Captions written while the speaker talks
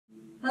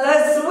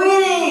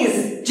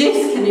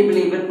you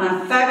believe it,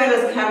 my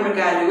fabulous camera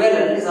guy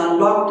Llewellyn is on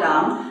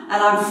lockdown and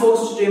I'm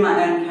forced to do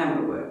my own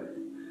camera work.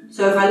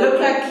 So if I look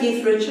like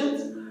Keith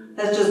Richards,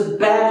 that's just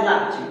bad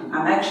lighting.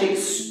 I'm actually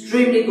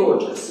extremely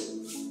gorgeous.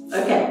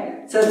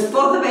 Okay, so it's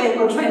 4th of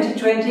April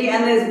 2020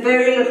 and there's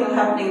very little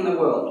happening in the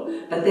world,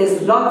 but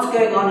there's lots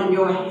going on in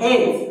your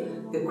heads.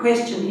 The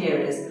question here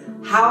is,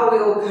 how are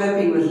we all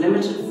coping with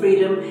limited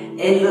freedom,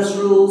 endless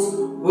rules,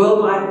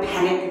 worldwide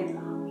panic?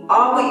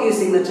 Are we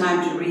using the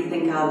time to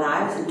rethink our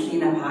lives and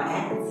clean up our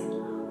acts?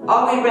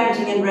 Are we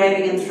ranting and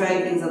raving and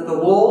throwing things at the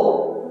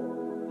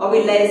wall? Are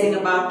we lazing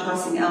about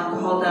tossing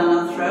alcohol down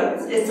our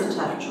throats? It's a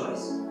tough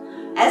choice.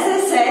 As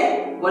they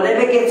say,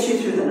 whatever gets you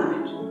through the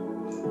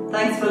night.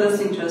 Thanks for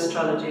listening to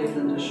Astrology with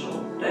Linda Shaw.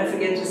 Don't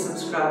forget to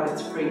subscribe,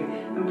 it's free.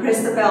 And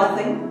press the bell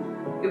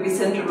thing, you'll be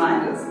sent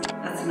reminders.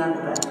 That's enough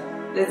of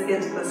that. Let's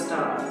get to the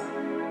stars.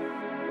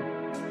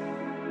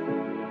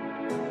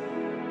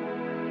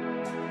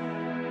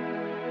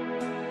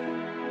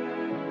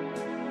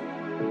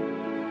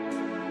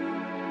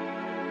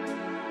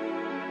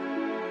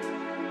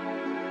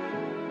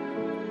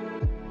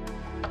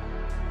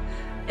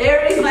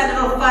 Aries, my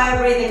little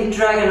fire-breathing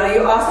dragon, are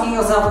you asking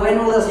yourself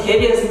when will this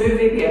hideous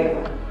movie be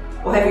over?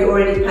 Or have you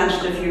already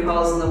punched a few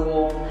holes in the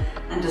wall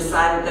and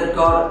decided that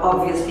God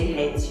obviously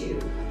hates you?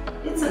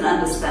 It's an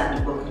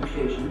understandable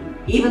conclusion.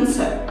 Even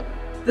so,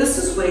 this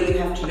is where you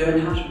have to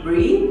learn how to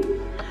breathe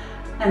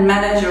and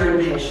manage your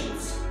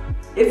impatience.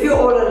 If you're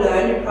all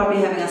alone, you're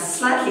probably having a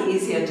slightly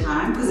easier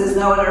time because there's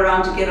no one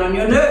around to get on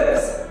your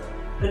nerves.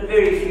 But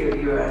very few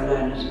of you are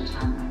alone at a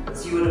time like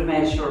this. You would have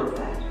made sure of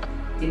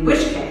that. In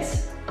which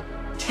case,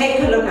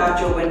 take a look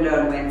out your window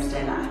on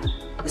Wednesday night,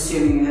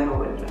 assuming you have a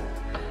window.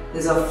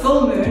 There's a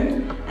full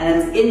moon and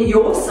it's in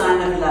your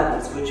sign of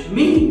lovers, which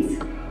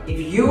means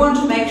if you want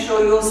to make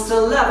sure you're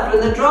still loved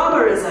when the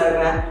drama is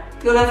over,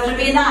 you'll have to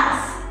be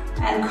nice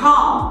and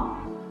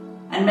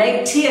calm and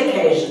make tea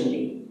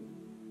occasionally.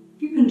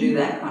 You can do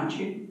that, can't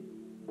you?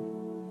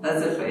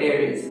 That's it for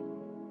Aries.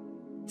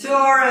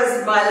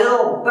 Taurus, my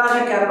little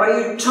buttercup, are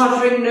you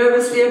tottering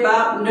nervously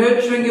about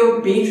nurturing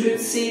your beetroot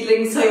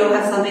seedlings so you'll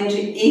have something to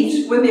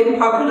eat when the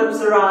apocalypse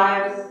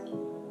arrives?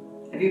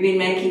 Have you been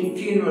making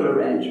funeral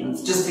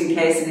arrangements just in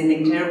case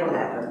anything terrible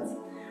happens?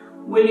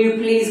 Will you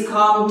please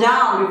calm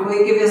down before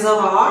you give yourself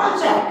a heart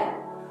attack?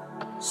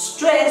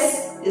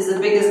 Stress is the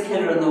biggest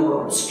killer in the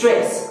world.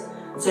 Stress.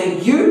 So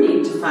you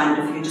need to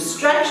find a few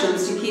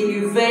distractions to keep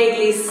you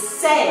vaguely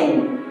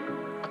sane.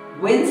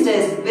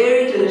 Wednesday's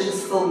very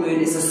delicious full moon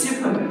is a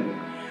supermoon,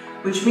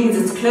 which means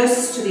it's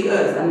closest to the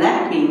earth, and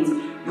that means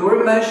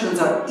your emotions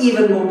are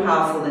even more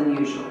powerful than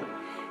usual.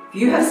 If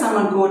you have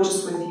someone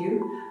gorgeous with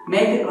you,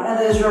 make it one of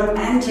those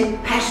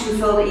romantic,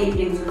 passion-filled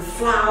evenings with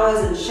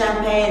flowers and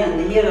champagne and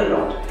the hill a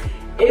lot.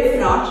 If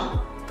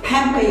not,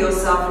 pamper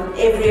yourself with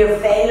every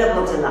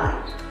available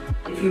delight.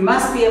 If you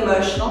must be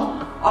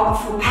emotional,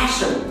 opt for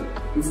passion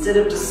instead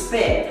of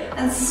despair,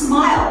 and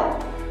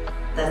smile.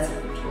 That's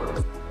it.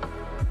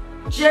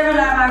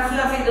 Gemini, my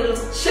fluffy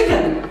little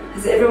chicken,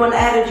 has everyone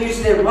added you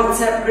to their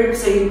WhatsApp group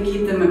so you can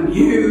keep them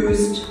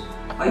amused?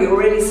 Are you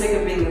already sick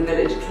of being the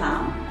village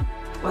clown?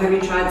 Or have you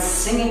tried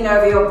singing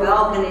over your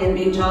balcony and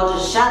been told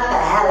to shut the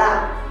hell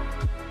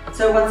up?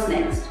 So what's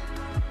next?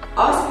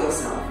 Ask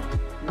yourself,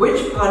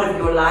 which part of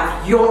your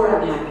life you're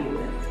unhappy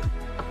with?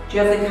 Do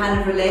you have the kind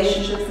of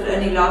relationships that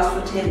only last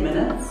for 10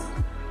 minutes?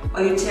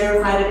 Are you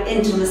terrified of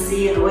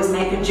intimacy and always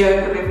make a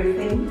joke of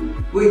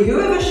everything? Were you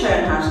ever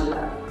shown how to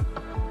love?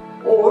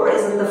 Or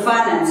is it the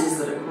finances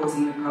that are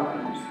causing you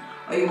problems?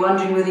 Are you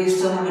wondering whether you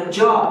still have a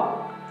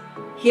job?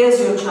 Here's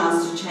your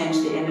chance to change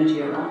the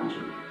energy around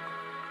you.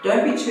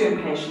 Don't be too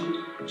impatient.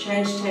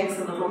 Change takes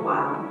a little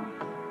while.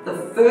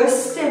 The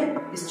first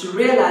step is to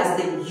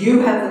realize that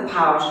you have the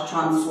power to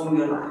transform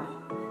your life.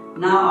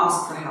 Now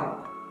ask for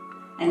help.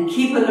 And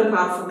keep a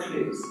lookout for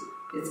clues.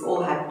 It's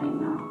all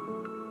happening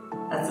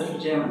now. That's it for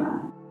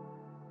Gemini.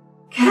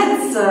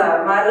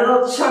 Cancer, my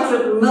little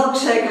chocolate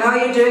milkshake, how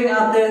are you doing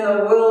out there in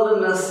the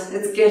wilderness?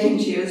 It's getting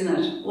to you, isn't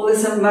it? All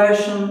this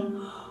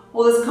emotion,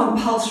 all this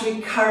compulsory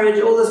courage,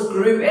 all this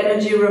group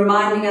energy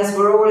reminding us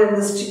we're all in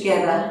this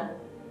together.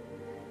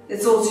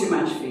 It's all too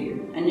much for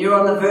you, and you're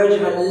on the verge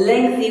of a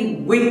lengthy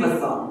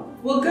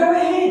weepathon. Well, go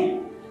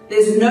ahead.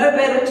 There's no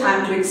better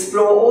time to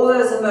explore all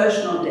those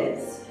emotional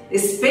depths,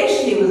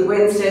 especially with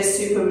Wednesday's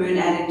supermoon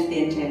adding to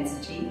the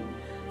intensity.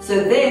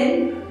 So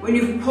then, when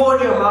you've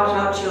poured your heart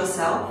out to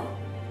yourself,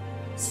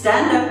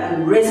 stand up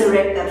and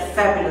resurrect that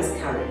fabulous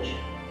courage.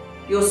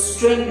 Your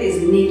strength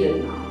is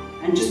needed now.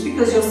 And just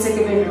because you're sick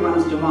of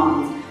everyone's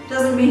demands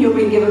doesn't mean you're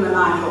being given the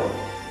night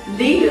off.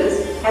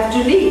 Leaders have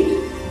to lead.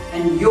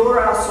 And you're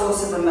our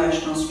source of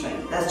emotional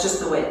strength. That's just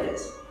the way it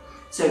is.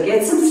 So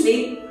get some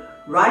sleep,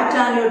 write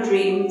down your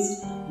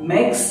dreams,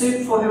 make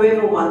soup for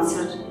whoever wants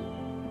it,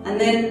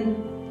 and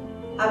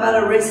then how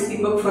about a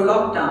recipe book for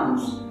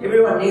lockdowns?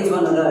 Everyone needs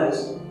one of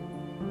those.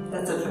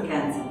 That's it for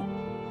Cancer.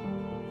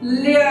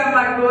 Leo,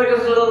 my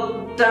gorgeous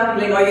little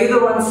dumpling, are you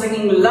the one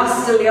singing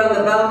lustily on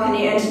the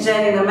balcony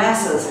entertaining the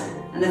masses?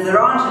 And if there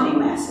aren't any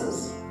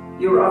masses,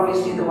 You're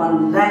obviously the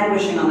one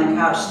languishing on the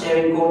couch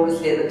staring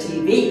gorgeously at the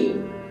TV.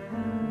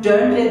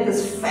 Don't let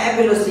this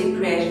fabulously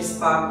creative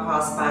spark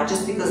pass by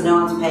just because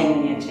no one's paying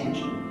any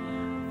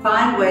attention.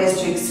 Find ways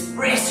to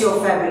express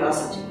your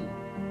fabulosity.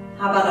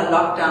 How about a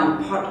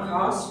lockdown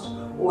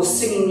podcast or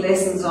singing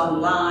lessons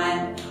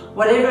online?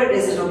 Whatever it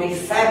is, it'll be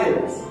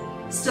fabulous.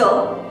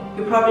 Still,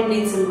 you probably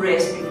need some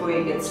rest before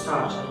you get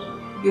started.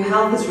 Your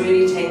health is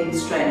really taking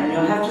strain and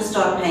you'll have to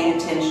start paying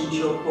attention to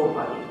your core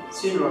body,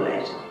 sooner or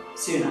later,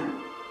 sooner.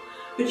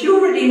 But you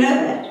already know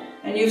that,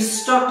 and you've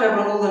stocked up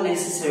on all the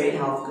necessary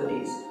health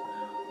goodies.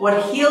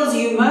 What heals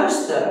you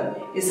most,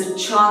 though, is a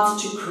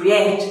chance to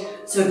create.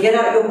 So get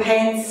out your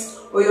paints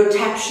or your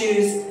tap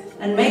shoes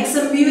and make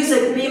some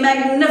music. Be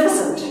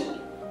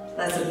magnificent.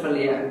 That's it for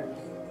Leo.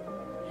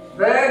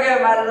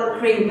 Virgo, my little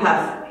cream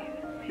puff.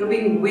 You're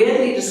being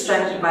weirdly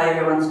distracted by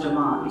everyone's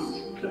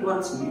demands. But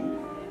what's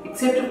new?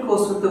 Except, of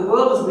course, with the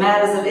world as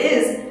mad as it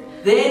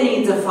is, their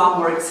needs are far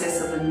more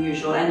excessive than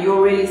usual, and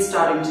you're really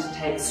starting to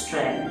take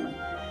strain.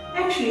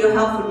 Actually, your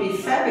health would be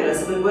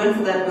fabulous if it weren't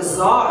for that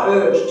bizarre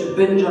urge to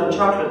binge on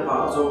chocolate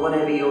bars or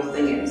whatever your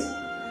thing is.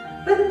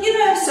 But you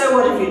know, so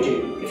what if you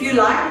do? If you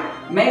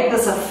like, make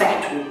this a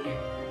fat week.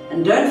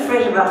 And don't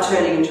fret about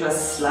turning into a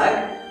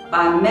slug.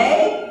 By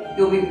May,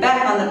 you'll be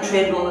back on the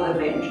treadmill with a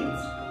vengeance.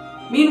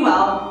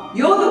 Meanwhile,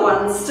 you're the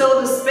one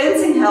still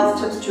dispensing health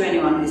tips to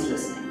anyone who's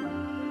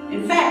listening.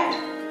 In fact,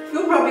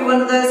 you're probably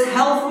one of those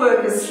health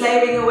workers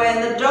slaving away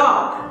in the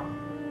dark.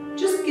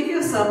 Just give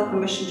yourself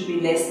permission to be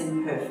less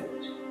than perfect.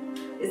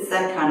 It's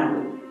that kind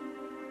of week.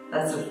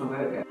 That's it for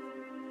Virgo.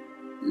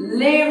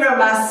 Libra,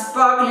 my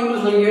sparkling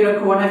little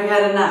unicorn, have you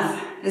had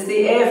enough? Is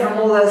the air from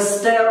all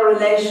those stale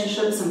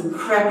relationships and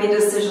crappy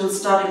decisions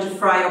starting to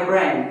fry your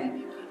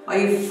brain? Are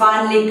you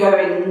finally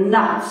going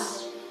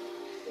nuts?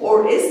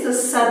 Or is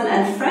this sudden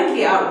and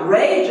frankly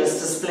outrageous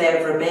display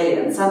of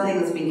rebellion something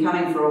that's been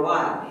coming for a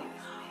while?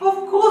 Of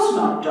course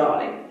not,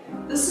 darling.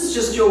 This is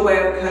just your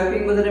way of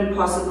coping with an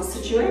impossible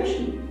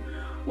situation,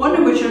 one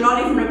in which you're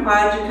not even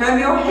required to comb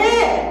your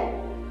hair.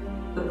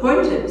 The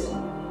point is,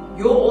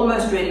 you're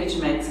almost ready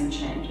to make some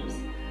changes,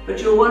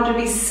 but you'll want to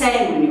be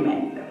sane when you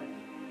make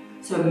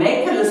them. So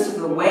make a list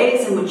of the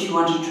ways in which you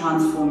want to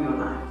transform your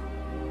life.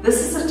 This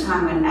is a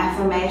time when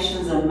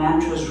affirmations and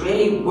mantras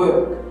really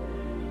work.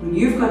 When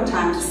you've got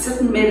time to sit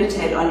and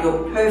meditate on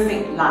your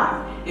perfect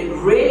life, it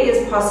really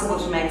is possible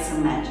to make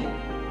some magic.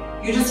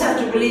 You just have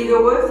to believe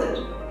you're worth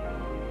it.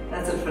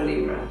 That's it for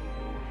Libra.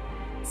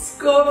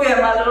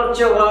 Scorpio, my little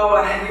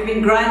chihuahua, have you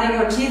been grinding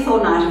your teeth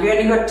all night? Have you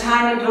only got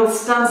tiny little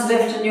stumps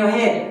left in your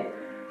head?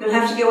 You'll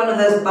have to get one of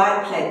those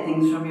bite plate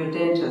things from your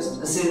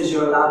dentist, as soon as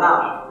you're allowed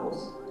out, of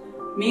course.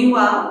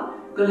 Meanwhile,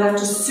 you'll have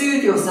to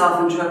soothe yourself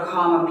into a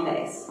calmer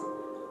place,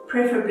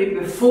 preferably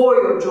before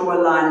your jaw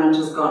alignment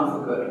has gone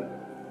for good.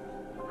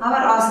 How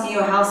about asking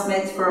your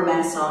housemates for a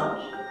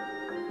massage?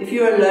 If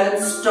you're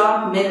alone,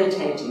 start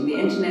meditating. The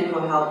internet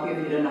will help you if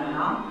you don't know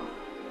how.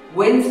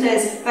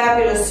 Wednesday's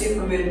fabulous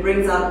supermoon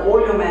brings out all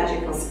your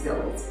magical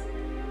skills.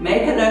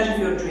 Make a note of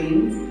your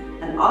dreams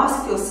and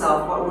ask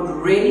yourself what would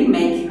really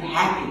make you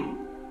happy.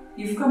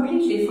 You've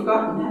completely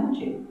forgotten, haven't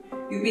you?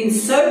 You've been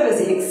so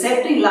busy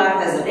accepting life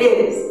as it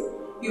is,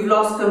 you've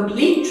lost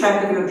complete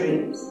track of your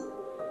dreams.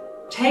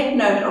 Take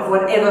note of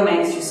whatever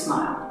makes you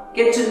smile.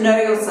 Get to know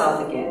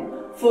yourself again.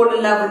 Fall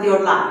in love with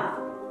your life.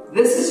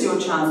 This is your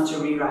chance to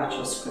rewrite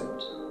your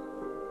script.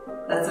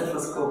 That's it for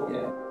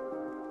Scorpio.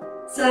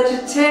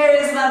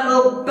 Sagittarius, my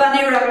little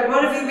bunny rabbit,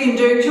 what have you been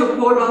doing to your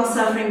poor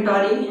long-suffering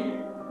body?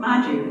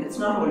 Mind you, it's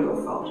not all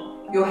your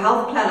fault. Your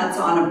health planets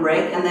are on a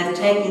break and they've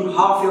taken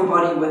half your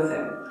body with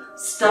them.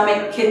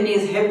 Stomach,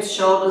 kidneys, hips,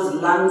 shoulders,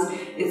 lungs.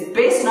 It's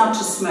best not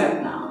to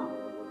smoke now.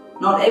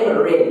 Not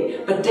ever really,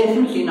 but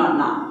definitely not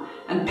now.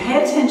 And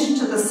pay attention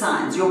to the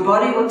signs. Your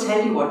body will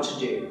tell you what to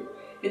do.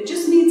 It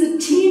just needs a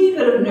teeny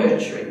bit of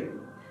nurturing.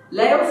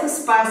 Lay off the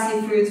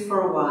spicy foods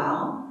for a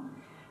while.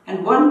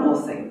 And one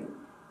more thing.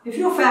 If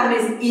your family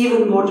is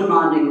even more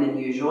demanding than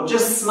usual,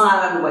 just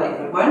smile and wave.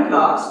 It won't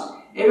last.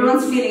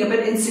 Everyone's feeling a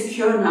bit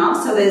insecure now,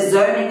 so they're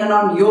zoning in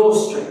on your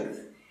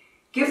strength.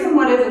 Give them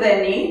whatever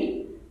they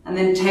need, and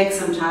then take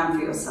some time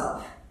for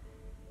yourself.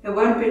 It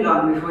won't be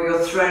long before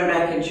you're thrown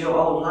back into your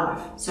old life,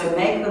 so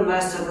make the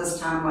most of this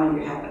time while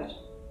you have it.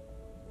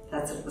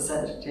 That's it for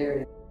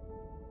Sagittarius.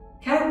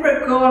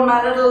 Capricorn,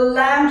 my little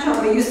lamb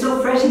chopper, you're still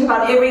fretting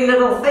about every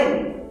little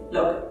thing.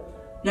 Look.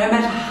 No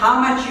matter how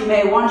much you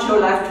may want your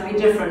life to be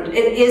different,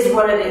 it is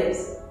what it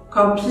is.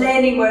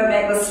 Complaining won't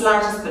make the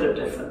slightest bit of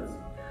difference.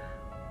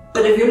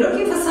 But if you're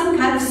looking for some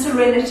kind of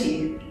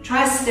serenity,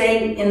 try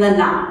staying in the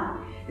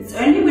now. It's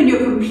only when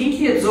you're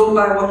completely absorbed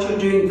by what you're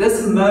doing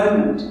this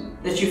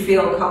moment that you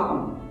feel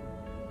calm.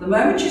 The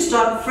moment you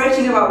start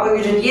fretting about what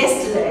you did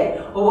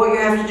yesterday or what you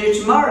have to do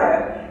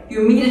tomorrow,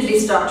 you immediately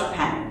start to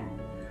panic.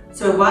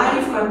 So while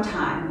you've got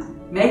time,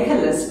 make a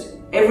list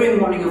every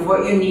morning of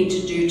what you need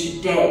to do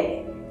today.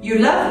 You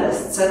love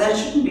lists, so that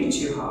shouldn't be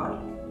too hard.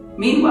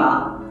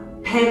 Meanwhile,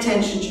 pay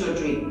attention to your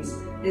dreams.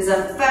 There's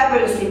a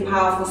fabulously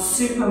powerful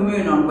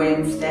supermoon on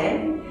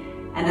Wednesday,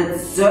 and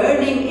it's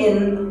zoning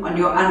in on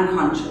your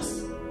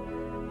unconscious.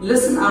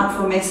 Listen out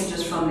for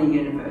messages from the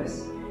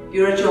universe.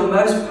 You're at your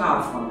most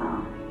powerful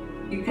now.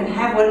 You can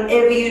have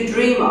whatever you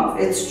dream of.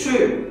 It's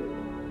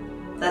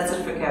true. That's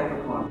it for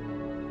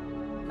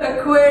Capricorn.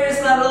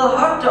 Aquarius, my little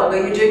hot dog,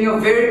 are you doing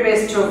your very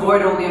best to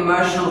avoid all the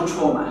emotional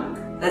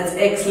trauma? That's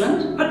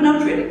excellent, but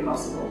not really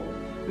possible.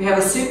 We have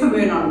a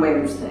supermoon on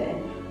Wednesday,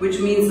 which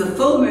means the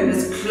full moon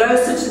is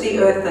closer to the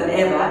earth than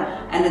ever,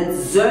 and it's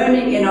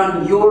zoning in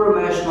on your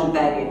emotional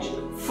baggage,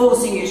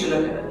 forcing you to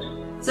look at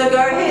it. So go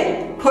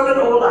ahead, pull it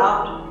all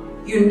out.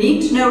 You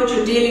need to know what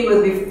you're dealing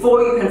with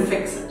before you can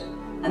fix it.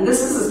 And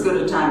this is as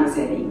good a time as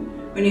any,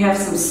 when you have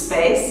some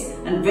space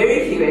and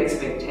very few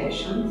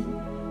expectations.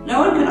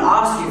 No one can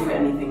ask you for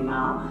anything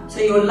now,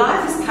 so your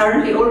life is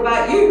currently all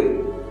about you.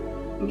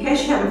 In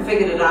case you haven't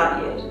figured it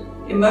out yet,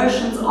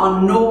 emotions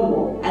are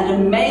normal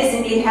and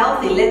amazingly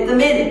healthy. Let them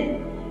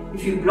in.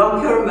 If you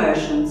block your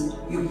emotions,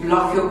 you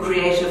block your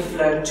creative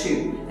flow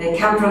too. They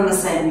come from the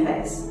same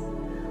place.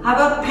 How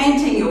about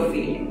painting your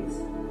feelings?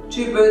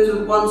 Two birds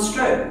with one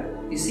stroke.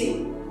 You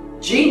see?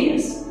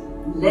 Genius.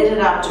 Let it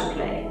out to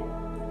play.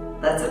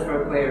 That's it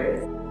for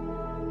Aquarius.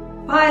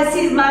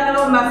 Pisces, my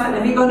little muffin,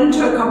 have you gone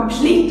into a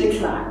complete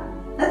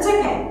decline? That's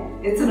okay.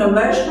 It's an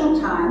emotional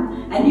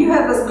time, and you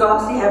have this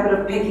ghastly habit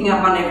of picking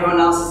up on everyone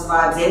else's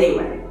vibes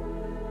anyway.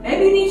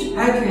 Maybe you need to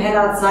poke your head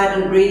outside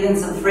and breathe in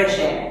some fresh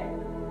air.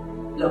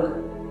 Look,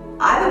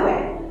 either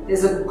way,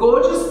 there's a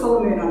gorgeous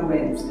full moon on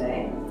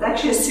Wednesday. It's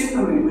actually a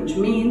supermoon, which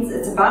means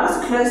it's about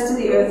as close to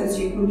the earth as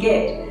you can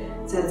get.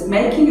 So it's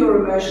making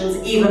your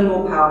emotions even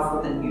more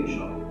powerful than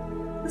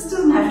usual. This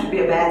doesn't have to be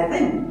a bad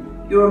thing.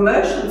 Your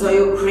emotions are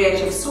your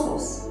creative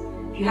source.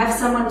 If you have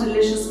someone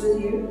delicious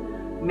with you,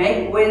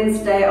 make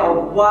Wednesday a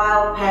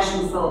wild,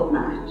 passion-filled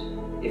night.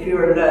 If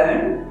you're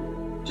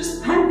alone,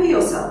 just pamper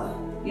yourself.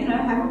 You know,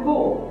 have a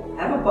ball,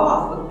 have a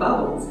bath with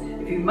bubbles.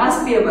 If you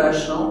must be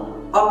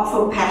emotional, opt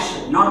for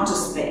passion, not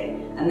despair,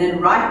 and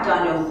then write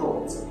down your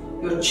thoughts.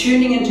 You're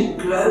tuning into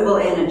global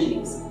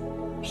energies.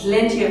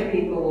 Plenty of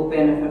people will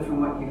benefit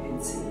from what you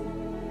can see.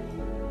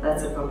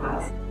 That's it for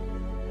Pisces.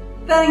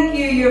 Thank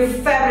you, you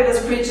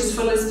fabulous creatures,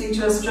 for listening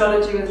to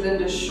Astrology with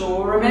Linda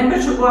Shaw.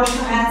 Remember to wash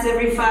your hands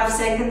every 5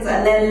 seconds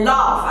and then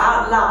laugh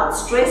out loud.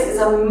 Stress is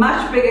a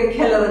much bigger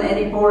killer than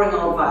any boring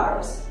old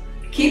virus.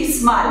 Keep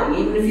smiling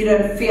even if you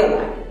don't feel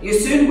like it. You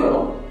soon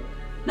will.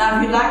 Now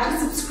if you'd like to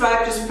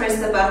subscribe, just press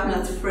the button,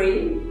 it's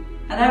free.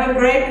 And have a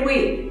great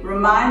week.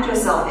 Remind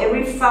yourself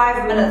every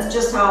 5 minutes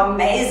just how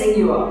amazing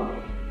you are.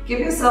 Give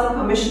yourself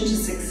permission to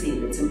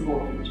succeed, it's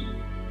important.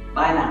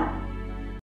 Bye now.